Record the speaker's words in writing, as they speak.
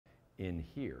in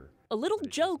here. A little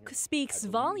joke speaks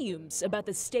volumes about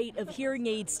the state of hearing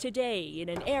aids today in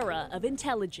an era of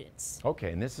intelligence.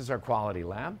 Okay, and this is our quality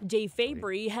lab. Dave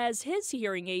Fabry has his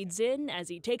hearing aids in as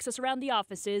he takes us around the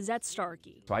offices at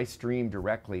Starkey. So I stream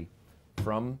directly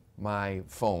from my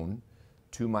phone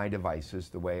to my devices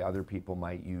the way other people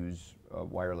might use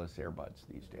wireless earbuds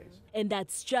these days. And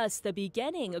that's just the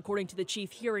beginning, according to the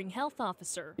chief hearing health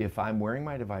officer. If I'm wearing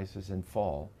my devices and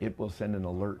fall, it will send an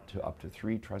alert to up to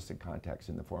 3 trusted contacts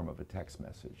in the form of a text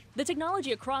message. The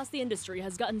technology across the industry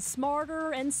has gotten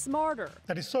smarter and smarter.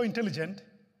 That is so intelligent,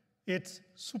 it's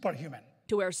superhuman.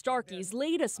 To where Starkey's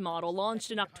latest model,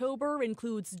 launched in October,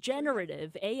 includes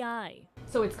generative AI.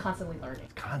 So it's constantly learning.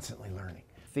 It's constantly learning.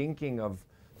 Thinking of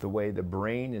the way the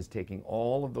brain is taking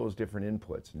all of those different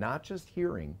inputs, not just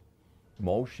hearing,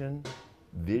 motion,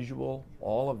 visual,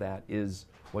 all of that is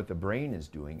what the brain is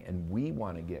doing, and we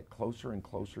want to get closer and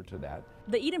closer to that.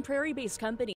 The Eden Prairie-based company